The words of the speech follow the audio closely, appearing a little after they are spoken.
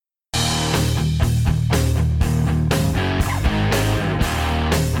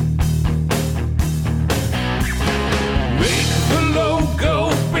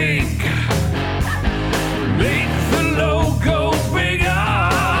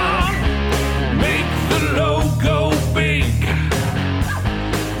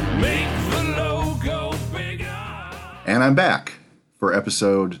And I'm back for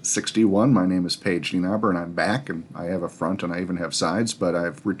episode 61. My name is Paige Nienaber, and I'm back, and I have a front and I even have sides, but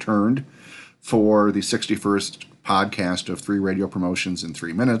I've returned for the 61st podcast of 3 radio promotions in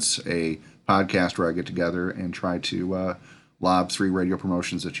 3 minutes, a podcast where I get together and try to lob 3 radio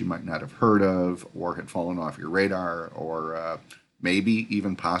promotions that you might not have heard of or had fallen off your radar or maybe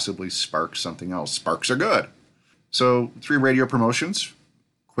even possibly spark something else. Sparks are good. So 3 radio promotions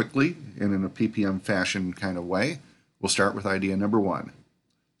quickly and in a PPM fashion kind of way. We'll start with idea number 1.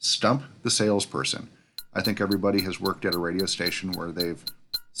 Stump the salesperson. I think everybody has worked at a radio station where they've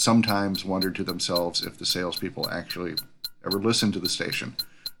sometimes wondered to themselves if the salespeople actually ever listen to the station,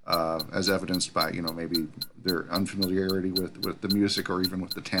 as evidenced by, maybe their unfamiliarity with the music or even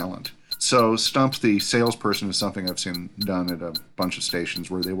with the talent. So stump the salesperson is something I've seen done at a bunch of stations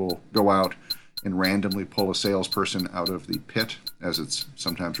where they will go out and randomly pull a salesperson out of the pit, as it's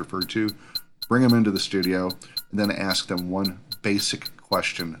sometimes referred to, bring them into the studio, and then ask them one basic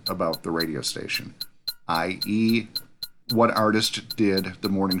question about the radio station, i.e., what artist did the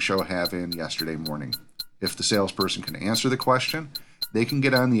morning show have in yesterday morning? If the salesperson can answer the question, they can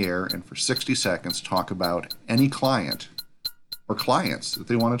get on the air and for 60 seconds talk about any client or clients that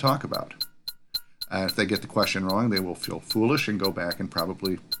they want to talk about. If they get the question wrong, they will feel foolish and go back and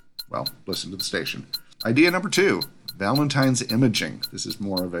probably, listen to the station. Idea number 2, Valentine's imaging. This is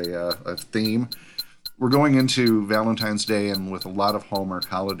more of a theme. We're going into Valentine's Day, and with a lot of Hallmark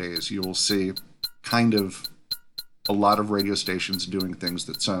holidays, you will see kind of a lot of radio stations doing things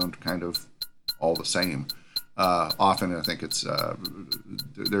that sound kind of all the same. Often, I think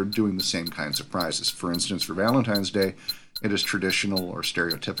they're doing the same kinds of prizes. For instance, for Valentine's Day, it is traditional or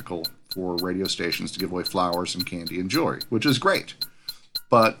stereotypical for radio stations to give away flowers and candy and jewelry, which is great.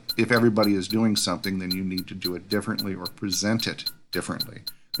 But if everybody is doing something, then you need to do it differently or present it differently.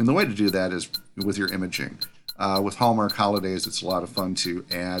 And the way to do that is with your imaging. With Hallmark holidays, it's a lot of fun to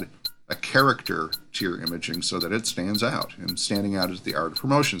add a character to your imaging so that it stands out. And standing out is the art of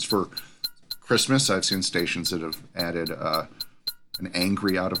promotions. For Christmas, I've seen stations that have added an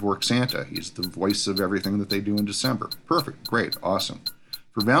angry out-of-work Santa. He's the voice of everything that they do in December. Perfect, great, awesome.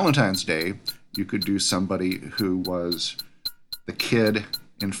 For Valentine's Day, you could do somebody who was the kid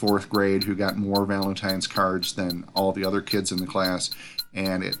in 4th grade who got more Valentine's cards than all the other kids in the class,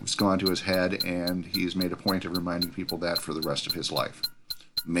 and it was gone to his head, and he's made a point of reminding people that for the rest of his life.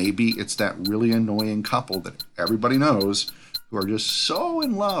 Maybe it's that really annoying couple that everybody knows who are just so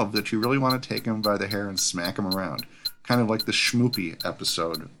in love that you really want to take them by the hair and smack them around. Kind of like the Schmoopy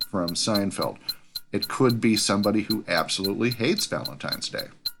episode from Seinfeld. It could be somebody who absolutely hates Valentine's Day.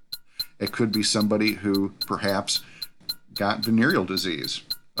 It could be somebody who perhaps got venereal disease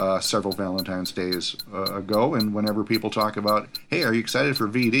several Valentine's Days ago, and whenever people talk about, hey, are you excited for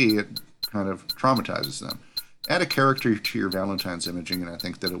VD, it kind of traumatizes them. Add a character to your Valentine's imaging, and I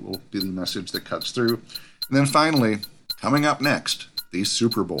think that it will be the message that cuts through. And then finally, coming up next, the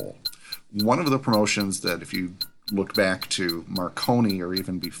Super Bowl. One of the promotions that, if you look back to Marconi or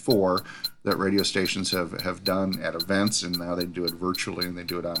even before, that radio stations have done at events, and now they do it virtually and they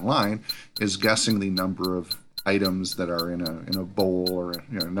do it online, is guessing the number of items that are in a bowl, or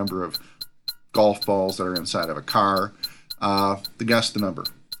a number of golf balls that are inside of a car. Guess the number.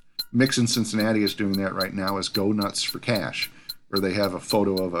 Mix in Cincinnati is doing that right now as Go Nuts for Cash, where they have a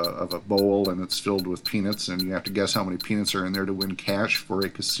photo of a bowl and it's filled with peanuts, and you have to guess how many peanuts are in there to win cash for a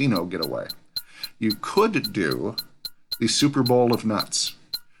casino getaway. You could do the Super Bowl of Nuts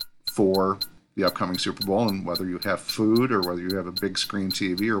for the upcoming Super Bowl, and whether you have food or whether you have a big screen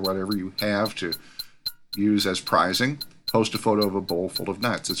TV or whatever you have to use as prizing, post a photo of a bowl full of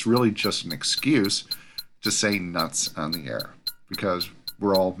nuts. It's really just an excuse to say nuts on the air, because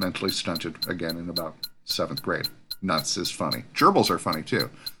we're all mentally stunted again in about 7th grade. Nuts is funny. Gerbils are funny too.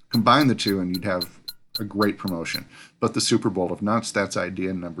 Combine the two and you'd have a great promotion. But the Super Bowl of Nuts, that's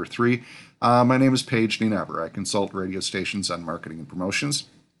idea number 3. My name is Paige Nienaber. I consult radio stations on marketing and promotions.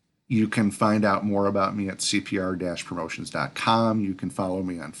 You can find out more about me at cpr-promotions.com. You can follow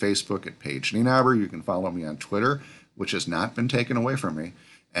me on Facebook at Paige Nienaber. You can follow me on Twitter, which has not been taken away from me,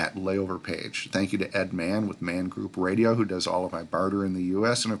 at Layover Page. Thank you to Ed Mann with Mann Group Radio, who does all of my barter in the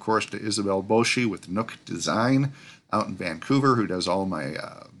U.S., and of course to Isabel Boshi with Nook Design out in Vancouver, who does all my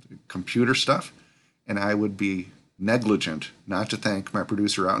computer stuff. And I would be negligent not to thank my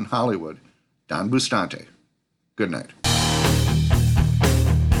producer out in Hollywood, Don Bustante. Good night.